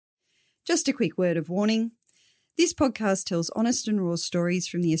Just a quick word of warning. This podcast tells honest and raw stories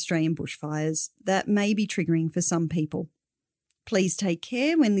from the Australian bushfires that may be triggering for some people. Please take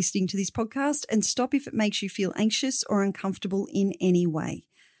care when listening to this podcast and stop if it makes you feel anxious or uncomfortable in any way.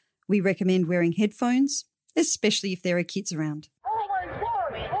 We recommend wearing headphones, especially if there are kids around. Always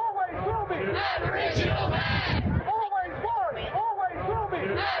was, always will be. Aboriginal man. Always was, always will be.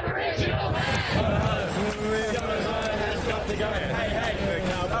 Aboriginal man. Has got to go. Hey, hey.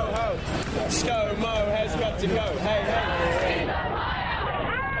 Ho, ho. ScoMo has got to go. Hey, hey.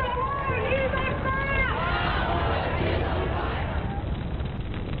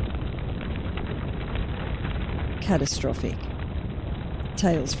 Catastrophic.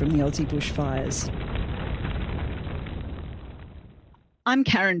 Tales from the Aussie bushfires. I'm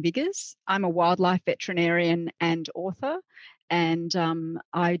Karen Viggers. I'm a wildlife veterinarian and author, and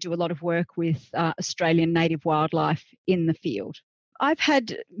I do a lot of work with Australian native wildlife in the field. I've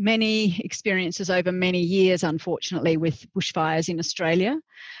had many experiences over many years, unfortunately, with bushfires in Australia.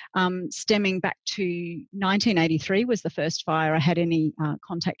 Stemming back to 1983 was the first fire I had any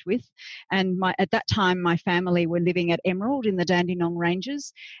contact with. And at that time, my family were living at Emerald in the Dandenong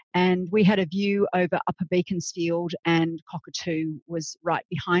Ranges, and we had a view over Upper Beaconsfield, and Cockatoo was right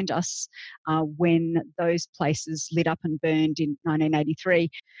behind us when those places lit up and burned in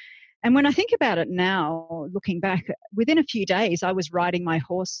 1983. And when I think about it now, looking back, within a few days, I was riding my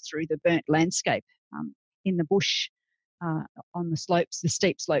horse through the burnt landscape in the bush on the slopes, the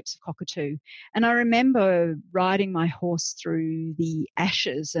steep slopes of Cockatoo. And I remember riding my horse through the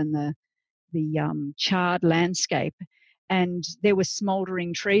ashes and the charred landscape, and there were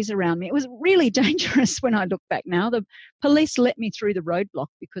smouldering trees around me. It was really dangerous when I look back now. The police let me through the roadblock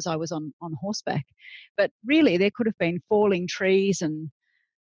because I was on horseback. But really, there could have been falling trees, and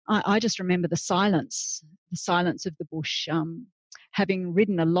I just remember the silence of the bush. Having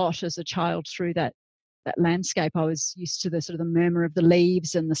ridden a lot as a child through that landscape, I was used to the sort of the murmur of the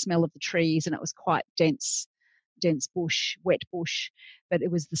leaves and the smell of the trees, and it was quite dense bush, wet bush. But it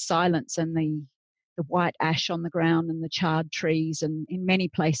was the silence and the white ash on the ground and the charred trees, and in many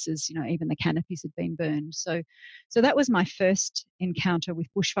places, even the canopies had been burned. So that was my first encounter with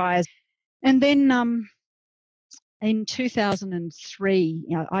bushfires. And then in 2003,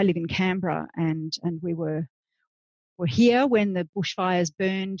 I live in Canberra, and we were here when the bushfires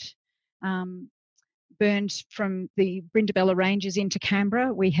burned from the Brindabella Ranges into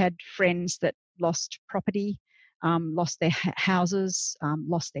Canberra. We had friends that lost property, lost their houses,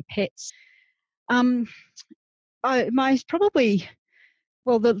 lost their pets. The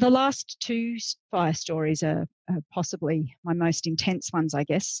last two fire stories are possibly my most intense ones, I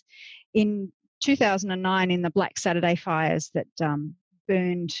guess. In 2009, in the Black Saturday fires that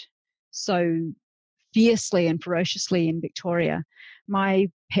burned so fiercely and ferociously in Victoria, my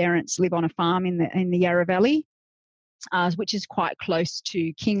parents live on a farm in the Yarra Valley, which is quite close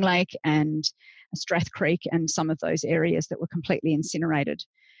to Kinglake and Strath Creek and some of those areas that were completely incinerated.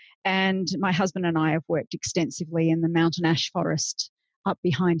 And my husband and I have worked extensively in the mountain ash forest up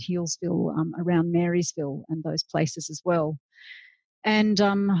behind Healesville, around Marysville and those places as well. And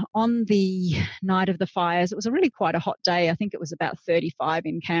on the night of the fires, it was really quite a hot day. I think it was about 35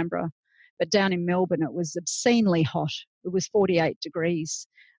 in Canberra. But down in Melbourne, it was obscenely hot. It was 48 degrees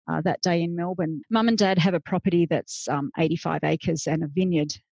that day in Melbourne. Mum and Dad have a property that's 85 acres and a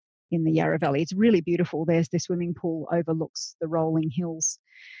vineyard in the Yarra Valley. It's really beautiful. There's the swimming pool overlooks the rolling hills.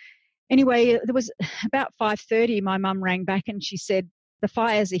 Anyway, there was about 5:30, my mum rang back and she said, "The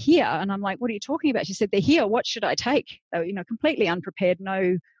fires are here." And I'm like, "What are you talking about?" She said, "They're here. What should I take?" They were, completely unprepared,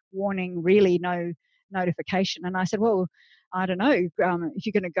 no warning, really no notification. And I said, "Well, I don't know. If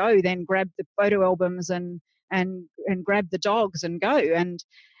you're going to go, then grab the photo albums and grab the dogs and go." And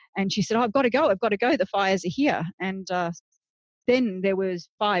she said, "Oh, I've got to go. The fires are here." And then there was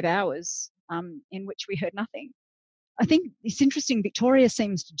 5 hours in which we heard nothing. I think it's interesting. Victoria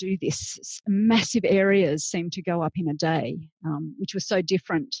seems to do this. Massive areas seem to go up in a day, which was so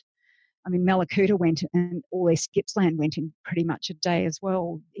different. I mean, Mallacoota went, and all their Gippsland went in pretty much a day as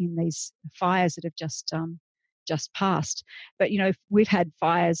well in these fires that have just passed. But, we've had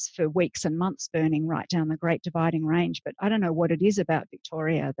fires for weeks and months burning right down the Great Dividing Range. But I don't know what it is about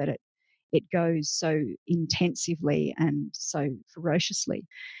Victoria that it goes so intensively and so ferociously.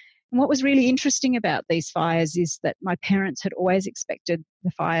 And what was really interesting about these fires is that my parents had always expected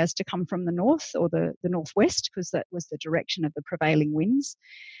the fires to come from the north or the northwest, because that was the direction of the prevailing winds.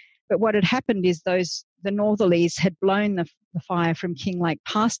 But what had happened is the northerlies had blown the fire from Kinglake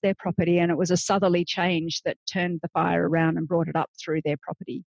past their property, and it was a southerly change that turned the fire around and brought it up through their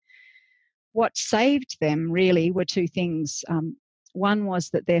property. What saved them really were two things. One was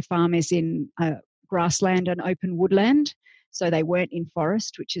that their farm is in grassland and open woodland, so they weren't in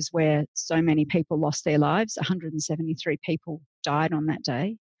forest, which is where so many people lost their lives. 173 people died on that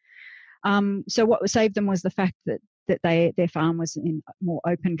day. So what saved them was the fact that their farm was in more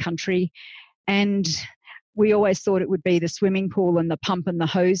open country, and we always thought it would be the swimming pool and the pump and the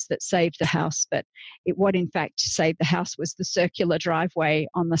hose that saved the house, but what in fact saved the house was the circular driveway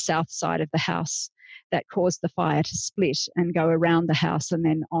on the south side of the house that caused the fire to split and go around the house and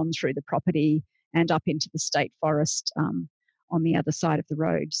then on through the property and up into the state forest on the other side of the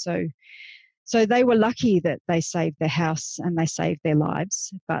road. So they were lucky that they saved their house and they saved their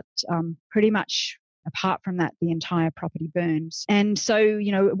lives, but pretty much apart from that, the entire property burned. And so,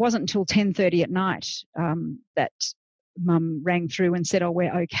 it wasn't until 10:30 at night that Mum rang through and said, "Oh,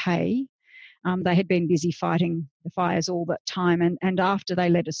 we're okay." They had been busy fighting the fires all that time, and after they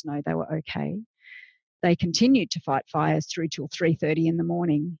let us know they were okay, they continued to fight fires through till 3:30 in the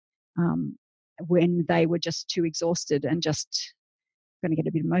morning when they were just too exhausted and just going to get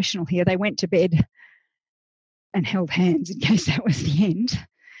a bit emotional here. They went to bed and held hands in case that was the end.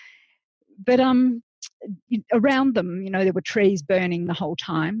 But around them, there were trees burning the whole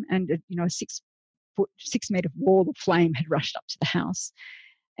time, and a 6-meter wall of flame had rushed up to the house.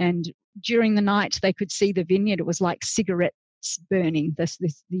 And during the night, they could see the vineyard. It was like cigarettes burning,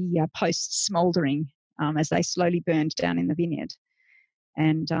 the posts smouldering as they slowly burned down in the vineyard.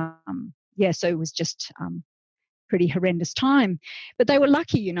 And so it was just pretty horrendous time. But they were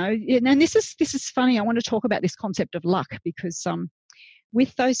lucky, And this is funny. I want to talk about this concept of luck because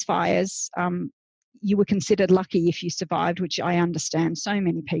with those fires, you were considered lucky if you survived, which I understand. So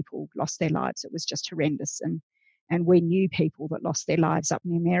many people lost their lives. It was just horrendous. And we knew people that lost their lives up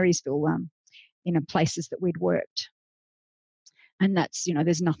near Marysville in places that we'd worked. And that's,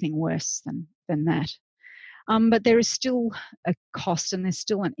 there's nothing worse than that. But there is still a cost and there's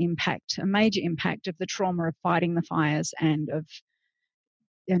still an impact, a major impact of the trauma of fighting the fires and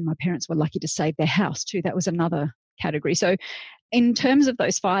my parents were lucky to save their house too. That was another category. So in terms of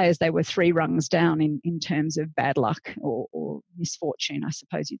those fires, they were 3 rungs down in terms of bad luck or misfortune, I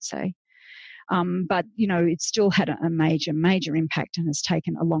suppose you'd say. But, it still had a major, major impact and has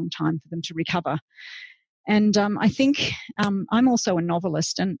taken a long time for them to recover. And I think I'm also a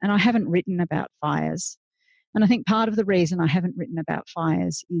novelist and I haven't written about fires. And I think part of the reason I haven't written about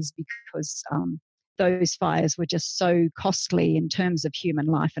fires is because those fires were just so costly in terms of human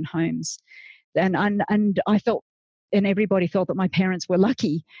life and homes. And I felt, and everybody felt that my parents were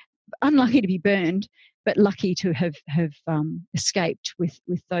lucky, unlucky to be burned, but lucky to have escaped with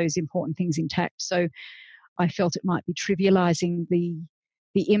those important things intact. So I felt it might be trivialising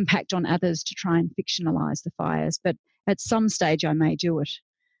the impact on others to try and fictionalise the fires. But at some stage I may do it.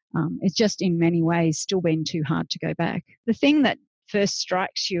 It's just in many ways still been too hard to go back. The thing that first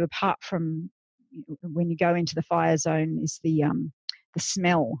strikes you apart from when you go into the fire zone is the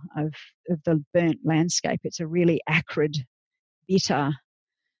smell of the burnt landscape. It's a really acrid, bitter,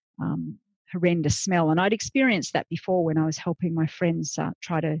 horrendous smell. And I'd experienced that before when I was helping my friends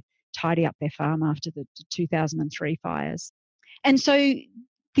try to tidy up their farm after the 2003 fires. And so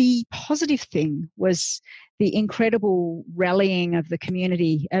the positive thing was the incredible rallying of the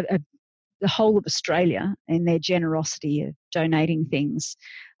community, of the whole of Australia, and their generosity of donating things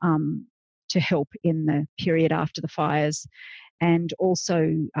to help in the period after the fires, and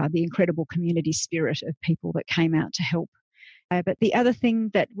also the incredible community spirit of people that came out to help. But the other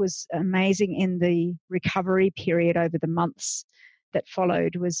thing that was amazing in the recovery period over the months that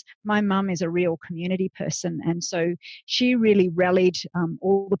followed was my mum is a real community person, and so she really rallied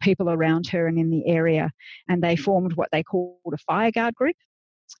all the people around her and in the area, and they formed what they called a fire guard group,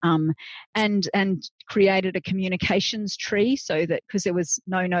 and created a communications tree so that because there was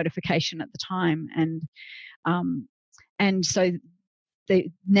no notification at the time, and so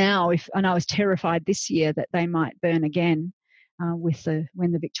and I was terrified this year that they might burn again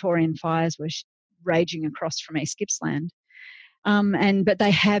when the Victorian fires were raging across from East Gippsland. But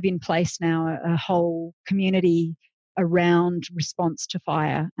they have in place now a whole community around response to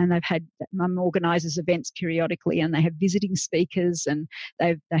fire, and they've had Mum organises events periodically, and they have visiting speakers, and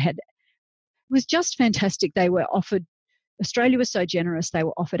they had it was just fantastic. They were offered. Australia was so generous. They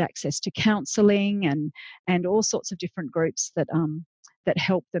were offered access to counselling and all sorts of different groups that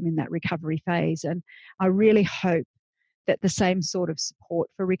helped them in that recovery phase. And I really hope that the same sort of support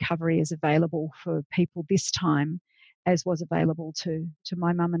for recovery is available for people this time as was available to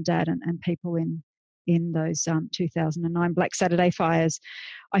my mum and dad and people in in those 2009 Black Saturday fires.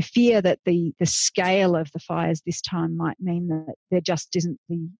 I fear that the scale of the fires this time might mean that there just isn't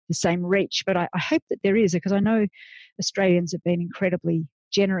the same reach, but I hope that there is, because I know Australians have been incredibly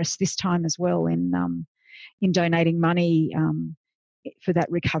generous this time as well in donating money for that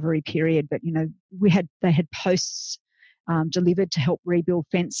recovery period. But they had posts delivered to help rebuild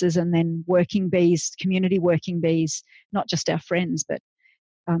fences, and then working bees, community working bees, not just our friends, but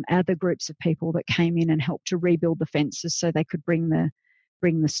other groups of people that came in and helped to rebuild the fences so they could bring the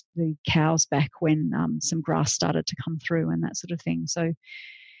cows back when some grass started to come through and that sort of thing. So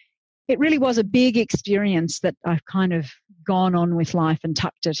it really was a big experience that I've kind of gone on with life and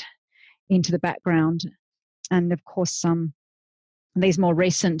tucked it into the background. And of course, these more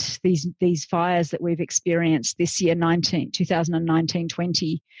recent, these fires that we've experienced this year,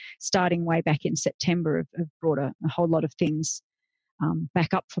 2019-20, starting way back in September, have brought a whole lot of things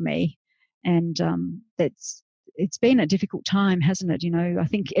back up for me. And it's been a difficult time, hasn't it? I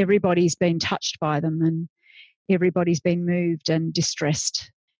think everybody's been touched by them, and everybody's been moved and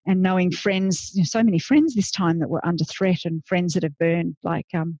distressed. And knowing friends, so many friends this time that were under threat, and friends that have burned, like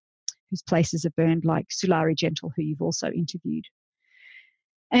whose places have burned, like Sulari Gentle, who you've also interviewed.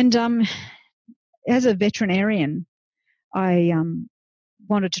 And as a veterinarian, I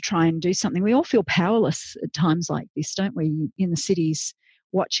wanted to try and do something. We all feel powerless at times like this, don't we, in the cities,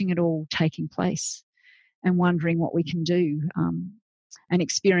 watching it all taking place and wondering what we can do, and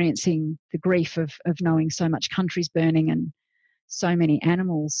experiencing the grief of knowing so much country's burning and so many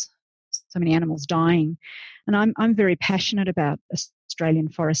animals dying. And I'm very passionate about Australian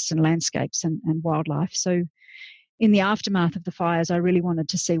forests and landscapes and wildlife. So in the aftermath of the fires, I really wanted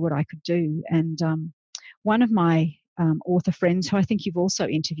to see what I could do. And one of my author friends, who I think you've also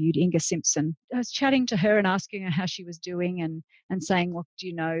interviewed, Inga Simpson, I was chatting to her and asking her how she was doing, and saying, look,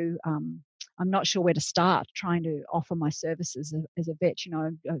 I'm not sure where to start trying to offer my services as a vet.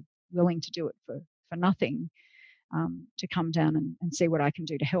 I'm willing to do it for nothing, to come down and see what I can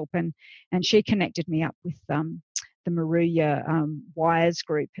do to help. And she connected me up with the Maruya Wires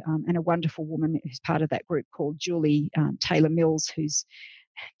group, and a wonderful woman who's part of that group called Julie Taylor Mills, she's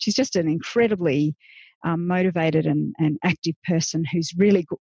just an incredibly motivated and active person who's really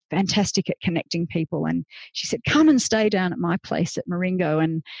fantastic at connecting people. And she said, come and stay down at my place at Maringo,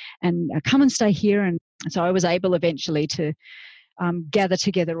 and come and stay here. And so I was able eventually to gather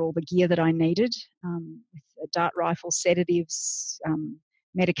together all the gear that I needed, with a dart rifle, sedatives,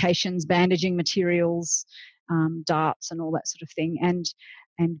 medications, bandaging materials, darts and all that sort of thing, and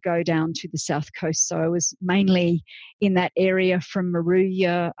go down to the south coast. So I was mainly in that area from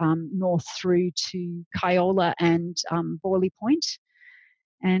Maruya north through to Kyola and Borley Point,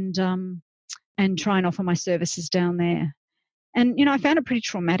 and try and offer my services down there. And I found it pretty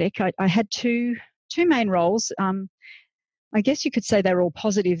traumatic. I had two main roles. I guess you could say they were all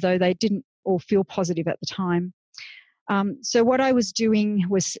positive, though they didn't all feel positive at the time. So what I was doing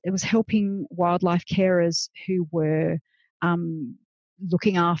was helping wildlife carers who were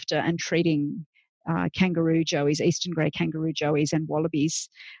looking after and treating kangaroo joeys, eastern grey kangaroo joeys and wallabies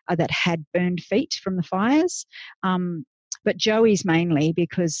that had burned feet from the fires. But joeys mainly,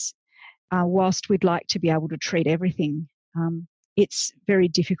 because whilst we'd like to be able to treat everything, it's very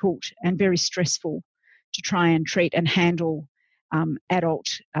difficult and very stressful to try and treat and handle adult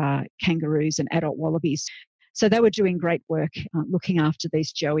kangaroos and adult wallabies. So they were doing great work looking after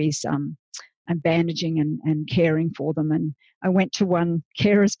these joeys and bandaging and caring for them. And I went to one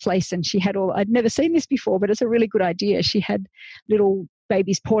carer's place, and she had I'd never seen this before, but it's a really good idea. She had little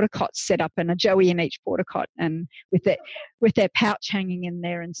babies' porta cots set up, and a joey in each porta cot, and with their pouch hanging in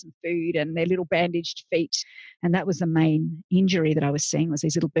there and some food and their little bandaged feet. And that was the main injury that I was seeing, was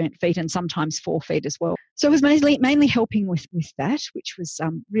these little burnt feet, and sometimes 4 feet as well. So I was mainly helping with that, which was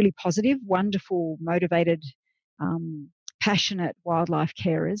really positive, wonderful, motivated, passionate wildlife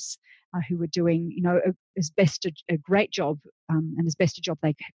carers who were doing, a great job, and as best a job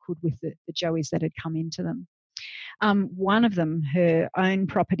they could with the joeys that had come into them. One of them, her own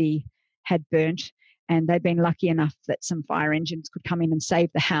property had burnt, and they'd been lucky enough that some fire engines could come in and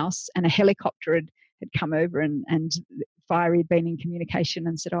save the house, and a helicopter had come over, and fire had been in communication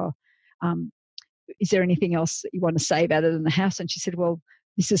and said, is there anything else that you want to save other than the house? And she said, well,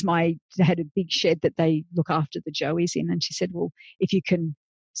 they had a big shed that they look after the joeys in. And she said, well, if you can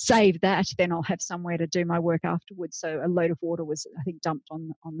save that, then I'll have somewhere to do my work afterwards. So a load of water was, I think, dumped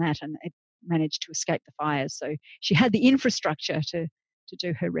on that, and it managed to escape the fires. So she had the infrastructure to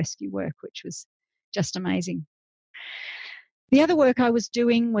do her rescue work, which was just amazing. The other work I was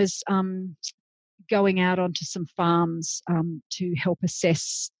doing was going out onto some farms to help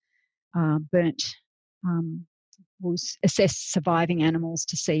assess burnt assess surviving animals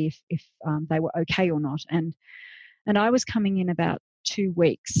to see if they were okay or not. And I was coming in about 2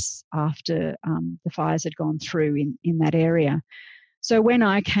 weeks after the fires had gone through in that area. So when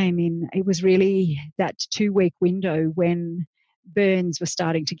I came in, it was really that 2-week window when burns were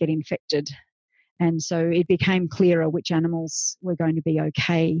starting to get infected. And so it became clearer which animals were going to be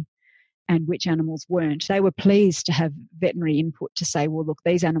okay and which animals weren't. They were pleased to have veterinary input to say, well, look,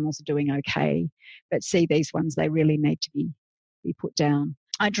 these animals are doing okay, but see these ones, they really need to be put down.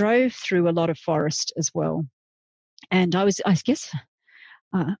 I drove through a lot of forest as well. And I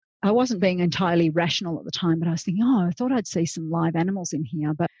wasn't being entirely rational at the time, but I was thinking, I thought I'd see some live animals in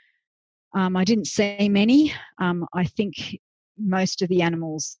here, but I didn't see many. I think most of the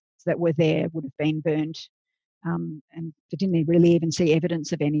animals that were there would have been burned. And I didn't really even see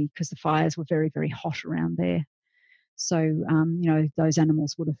evidence of any because the fires were very, very hot around there. So, those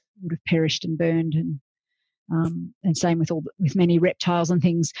animals would have perished and burned, and same with many reptiles and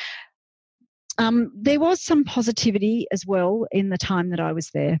things. There was some positivity as well in the time that I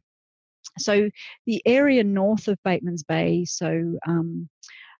was there. So the area north of Bateman's Bay, so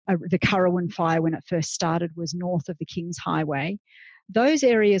the Currowan fire when it first started was north of the King's Highway. Those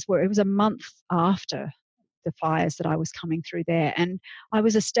areas it was a month after the fires that I was coming through there. And I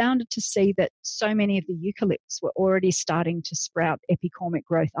was astounded to see that so many of the eucalypts were already starting to sprout epicormic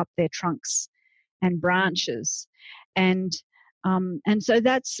growth up their trunks and branches. And so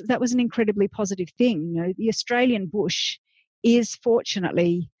that was an incredibly positive thing. The Australian bush is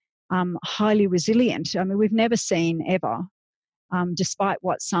fortunately highly resilient. I mean, we've never seen ever, despite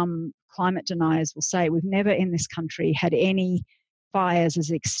what some climate deniers will say, we've never in this country had any fires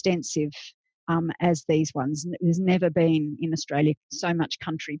as extensive as these ones. There's never been in Australia so much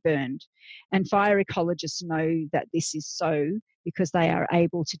country burned. And fire ecologists know that this is so because they are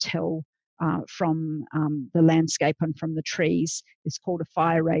able to tell from the landscape and from the trees. It's called a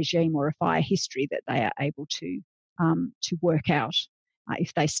fire regime or a fire history that they are able to work out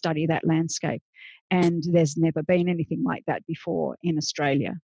if they study that landscape. And there's never been anything like that before in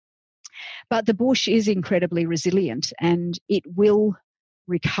Australia. But the bush is incredibly resilient and it will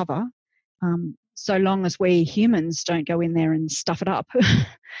recover so long as we humans don't go in there and stuff it up.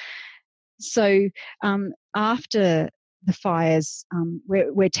 So after the fires,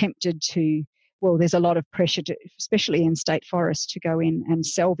 we're tempted to, there's a lot of pressure, especially in state forests, to go in and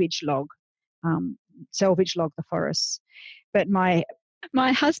salvage log the forests. But my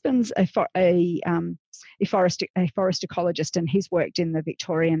husband's a forest ecologist, and he's worked in the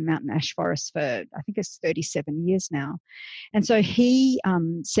Victorian mountain ash forests for, I think it's 37 years now. And so he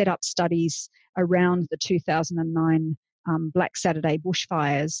set up studies around the 2009 Black Saturday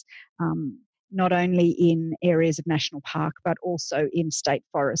bushfires, not only in areas of national park, but also in state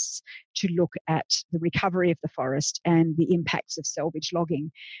forests, to look at the recovery of the forest and the impacts of salvage logging.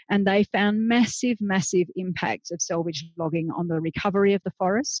 And they found massive, massive impacts of salvage logging on the recovery of the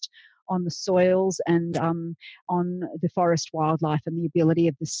forest, on the soils, and on the forest wildlife and the ability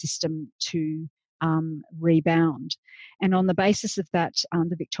of the system to rebound. And on the basis of that,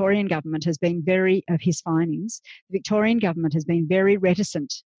 the Victorian government has been of his findings, the Victorian government has been very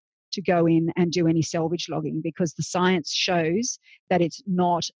reticent to go in and do any salvage logging because the science shows that it's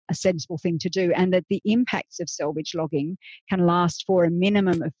not a sensible thing to do, and that the impacts of salvage logging can last for a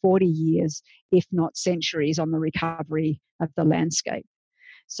minimum of 40 years, if not centuries, on the recovery of the landscape.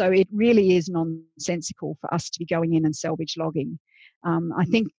 So it really is nonsensical for us to be going in and salvage logging. I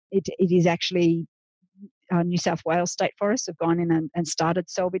think it is actually New South Wales state forests have gone in and started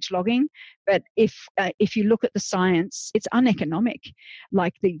salvage logging. But if you look at the science, it's uneconomic.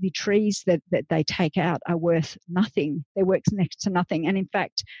 Like the trees that they take out are worth nothing. They're worth next to nothing. And in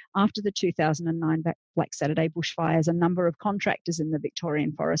fact, after the 2009 Black Saturday bushfires, a number of contractors in the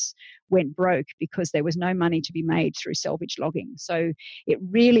Victorian forests went broke because there was no money to be made through salvage logging. So it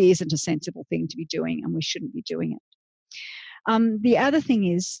really isn't a sensible thing to be doing, and we shouldn't be doing it. The other thing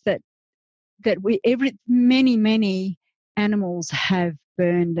is that many animals have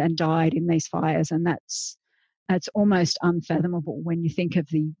burned and died in these fires, and that's almost unfathomable when you think of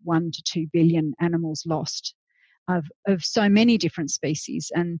the 1 to 2 billion animals lost of so many different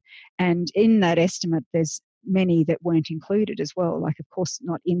species, and in that estimate there's many that weren't included as well, like of course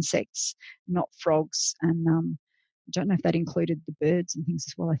not insects, not frogs, and I don't know if that included the birds and things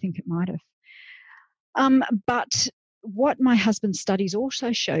as well. I think it might have. But what my husband's studies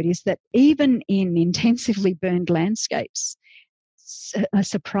also showed is that even in intensively burned landscapes, a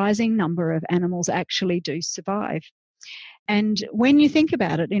surprising number of animals actually do survive. And when you think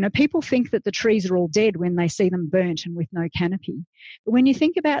about it, people think that the trees are all dead when they see them burnt and with no canopy. But when you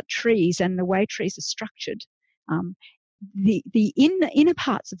think about trees and the way trees are structured, the inner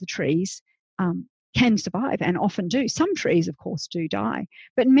parts of the trees can survive and often do. Some trees, of course, do die,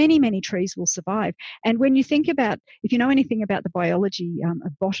 but many, many trees will survive. And when you think about, if you know anything about the biology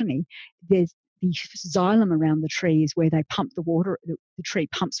of botany, there's the xylem around the tree is where they pump the water, the tree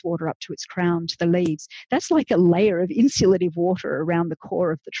pumps water up to its crown, to the leaves. That's like a layer of insulative water around the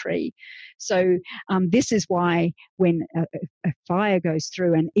core of the tree. So this is why when a fire goes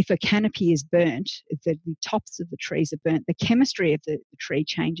through, and if a canopy is burnt, the tops of the trees are burnt, the chemistry of the tree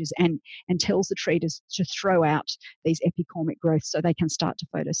changes and tells the tree to throw out these epicormic growths so they can start to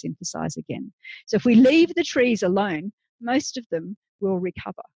photosynthesize again. So if we leave the trees alone, most of them will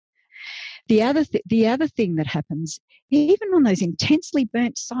recover. The other thing that happens, even on those intensely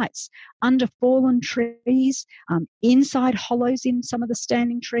burnt sites, under fallen trees, inside hollows in some of the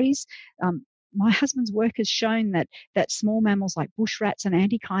standing trees, my husband's work has shown that small mammals like bush rats and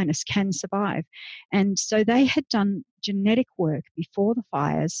antechinus can survive. And so they had done genetic work before the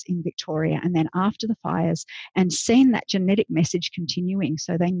fires in Victoria and then after the fires and seen that genetic message continuing.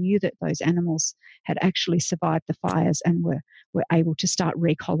 So they knew that those animals had actually survived the fires and were able to start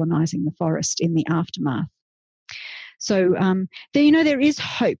recolonising the forest in the aftermath. So, there is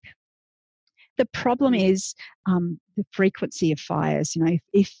hope. The problem is the frequency of fires.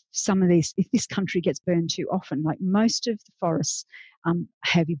 If this country gets burned too often, like most of the forests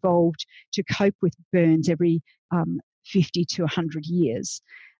have evolved to cope with burns every 50 to 100 years.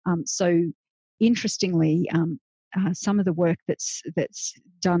 So interestingly, some of the work that's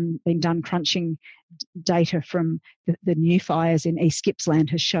been done crunching data from the new fires in East Gippsland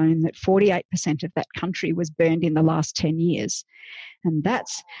has shown that 48% of that country was burned in the last 10 years. And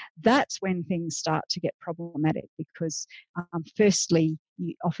that's when things start to get problematic because firstly,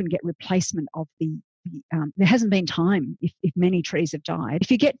 you often get replacement of there hasn't been time if many trees have died.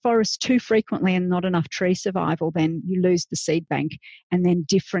 If you get forests too frequently and not enough tree survival, then you lose the seed bank, and then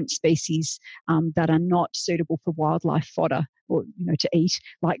different species that are not suitable for wildlife fodder or to eat,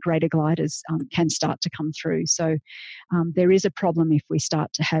 like greater gliders, can start to come through. So there is a problem if we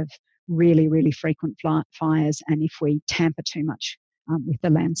start to have really, really frequent fires and if we tamper too much with the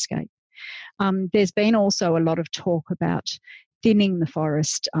landscape. There's been also a lot of talk about thinning the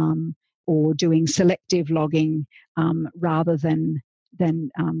forest or doing selective logging rather than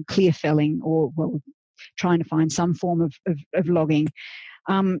clear felling or trying to find some form of logging.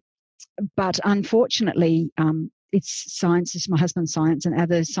 But unfortunately, it's scientists, my husband's science and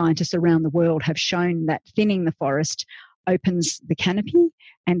other scientists around the world have shown that thinning the forest opens the canopy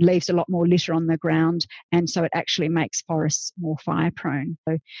and leaves a lot more litter on the ground, and so it actually makes forests more fire prone.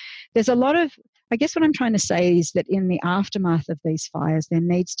 So there's a lot of, I guess what I'm trying to say is that in the aftermath of these fires, there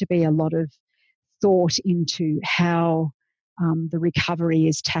needs to be a lot of thought into how the recovery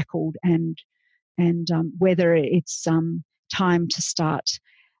is tackled and whether it's time to start.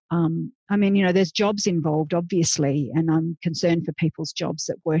 There's jobs involved, obviously, and I'm concerned for people's jobs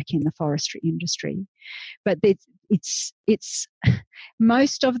that work in the forestry industry. But it's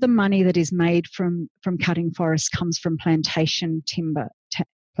most of the money that is made from cutting forests comes from plantations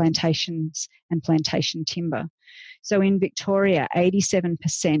and plantation timber. So in Victoria,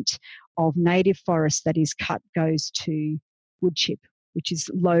 87% of native forest that is cut goes to wood chip, which is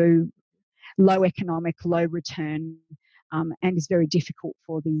low economic, low return, and is very difficult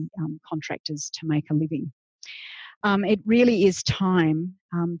for the contractors to make a living. It really is time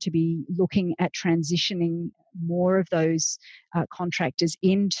to be looking at transitioning more of those contractors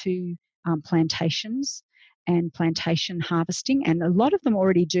into plantations and plantation harvesting, and a lot of them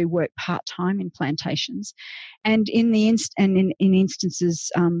already do work part-time in plantations. And in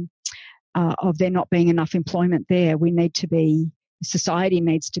instances of there not being enough employment there, society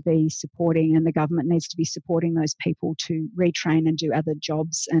needs to be supporting, and the government needs to be supporting those people to retrain and do other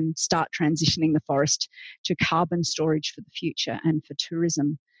jobs and start transitioning the forest to carbon storage for the future and for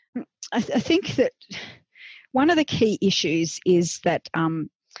tourism. I think that one of the key issues is that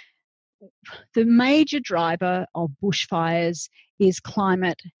the major driver of bushfires is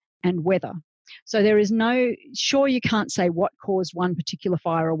climate and weather. So there is you can't say what caused one particular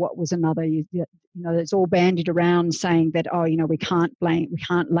fire or what was another. It's all bandied around saying that, we can't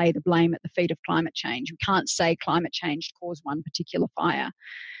lay the blame at the feet of climate change. We can't say climate change caused one particular fire.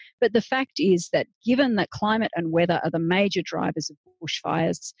 But the fact is that given that climate and weather are the major drivers of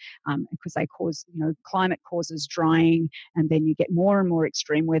bushfires, because they cause, climate causes drying, and then you get more and more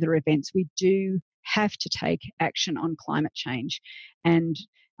extreme weather events, we do have to take action on climate change. And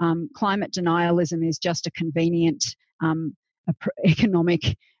climate denialism is just a convenient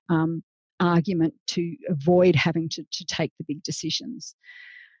economic argument to avoid having to take the big decisions.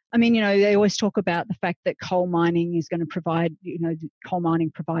 I mean, they always talk about the fact that coal mining is going to provide, coal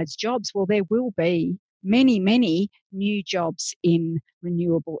mining provides jobs. Well, there will be many, many new jobs in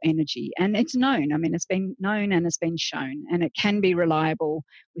renewable energy. And it's known. I mean, it's been known and it's been shown. And it can be reliable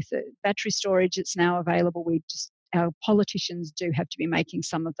with the battery storage that's now available. Our politicians do have to be making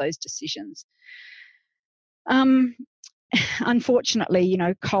some of those decisions. Unfortunately,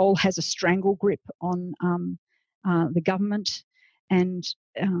 coal has a strangle grip on the government, and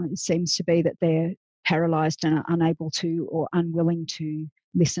it seems to be that they're paralysed and are unable to or unwilling to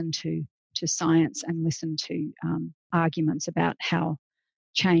listen to science and listen to arguments about how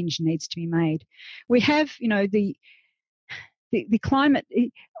change needs to be made. We have, the climate.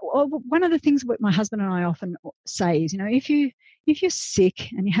 One of the things that my husband and I often say is, if you're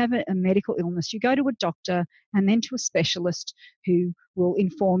sick and you have a medical illness, you go to a doctor and then to a specialist who will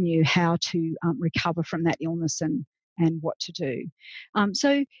inform you how to recover from that illness and what to do.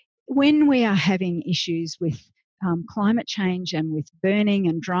 So when we are having issues with climate change and with burning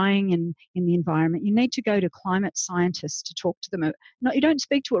and drying in the environment, you need to go to climate scientists to talk to them. No, you don't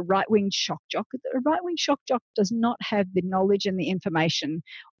speak to a right-wing shock jock. A right-wing shock jock does not have the knowledge and the information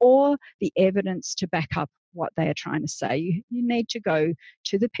or the evidence to back up what they are trying to say. You need to go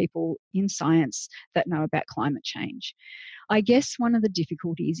to the people in science that know about climate change. I guess one of the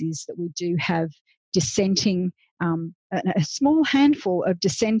difficulties is that we do have dissenting, a small handful of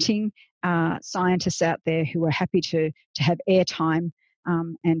dissenting scientists out there who are happy to have airtime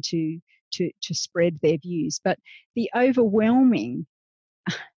and to spread their views. But the overwhelming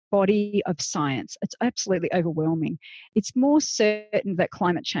body of science, it's absolutely overwhelming. It's more certain that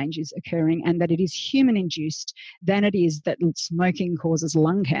climate change is occurring and that it is human-induced than it is that smoking causes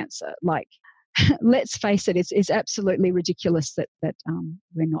lung cancer. Like, let's face it, it's absolutely ridiculous that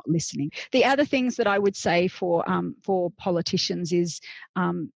we're not listening. The other things that I would say for politicians is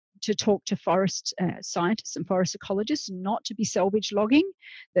to talk to forest scientists and forest ecologists, not to be salvage logging,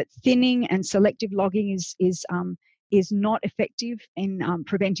 that thinning and selective logging is not effective in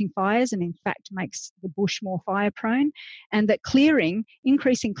preventing fires and in fact makes the bush more fire prone, and that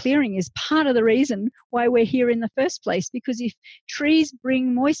increasing clearing is part of the reason why we're here in the first place, because if trees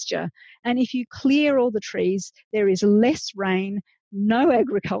bring moisture and if you clear all the trees, there is less rain, no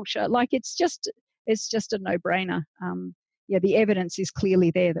agriculture. Like it's just a no-brainer. The evidence is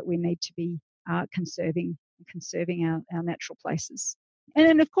clearly there that we need to be conserving our natural places. And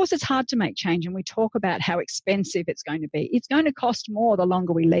then, of course, it's hard to make change, and we talk about how expensive it's going to be. It's going to cost more the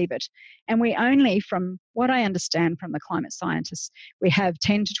longer we leave it. And we only, from what I understand from the climate scientists, we have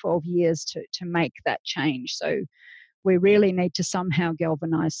 10 to 12 years to make that change. So we really need to somehow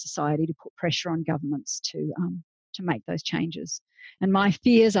galvanise society to put pressure on governments to make those changes. And my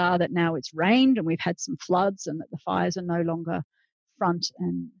fears are that now it's rained and we've had some floods and that the fires are no longer front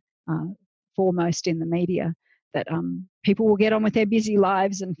and foremost in the media, that people will get on with their busy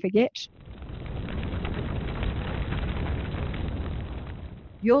lives and forget.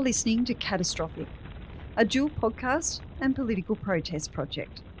 You're listening to Catastrophic, a dual podcast and political protest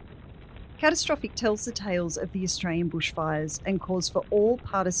project. Catastrophic tells the tales of the Australian bushfires and calls for all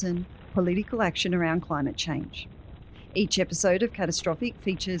partisan political action around climate change. Each episode of Catastrophic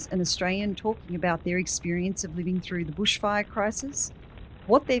features an Australian talking about their experience of living through the bushfire crisis,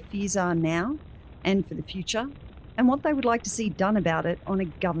 what their fears are now and for the future, and what they would like to see done about it on a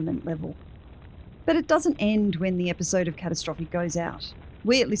government level. But it doesn't end when the episode of Catastrophic goes out.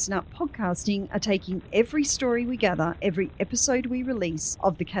 We at Listen Up Podcasting are taking every story we gather, every episode we release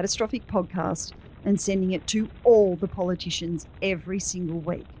of the Catastrophic podcast, and sending it to all the politicians every single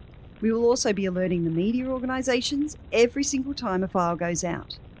week. We will also be alerting the media organisations every single time a file goes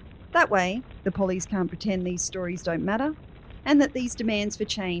out. That way, the pollies can't pretend these stories don't matter and that these demands for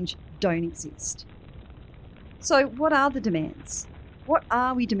change don't exist. So what are the demands? What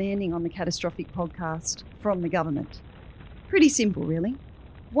are we demanding on the Catastrophic podcast from the government? Pretty simple, really.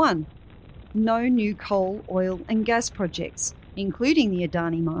 1. No new coal, oil and gas projects, including the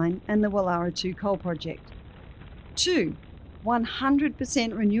Adani mine and the Wallara 2 coal project. 2.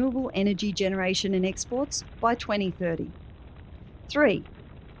 100% renewable energy generation and exports by 2030. 3.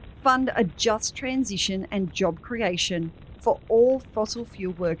 Fund a just transition and job creation for all fossil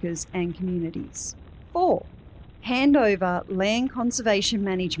fuel workers and communities. 4. Hand over land conservation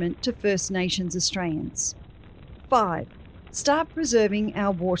management to First Nations Australians. 5. Start preserving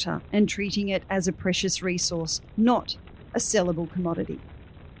our water and treating it as a precious resource, not a sellable commodity.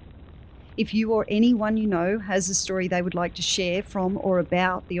 If you or anyone you know has a story they would like to share from or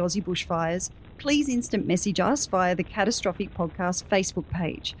about the Aussie bushfires, please instant message us via the Catastrophic Podcast Facebook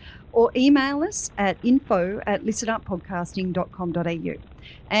page or email us at info@listenuppodcasting.com.au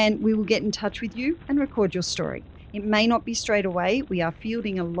and we will get in touch with you and record your story. It may not be straight away. We are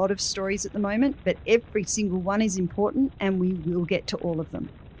fielding a lot of stories at the moment, but every single one is important and we will get to all of them.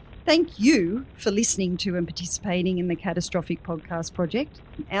 Thank you for listening to and participating in the Catastrophic Podcast project.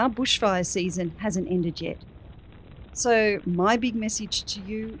 Our bushfire season hasn't ended yet. So my big message to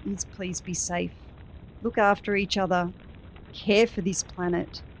you is please be safe, look after each other, care for this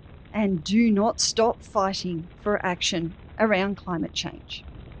planet, and do not stop fighting for action around climate change.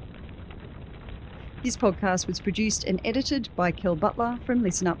 This podcast was produced and edited by Kel Butler from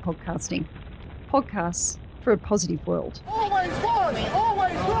Listen Up Podcasting. Podcasts for a positive world. Always was,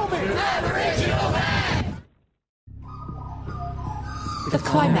 always will be. Aboriginal man! The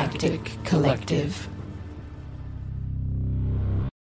Climactic Collective.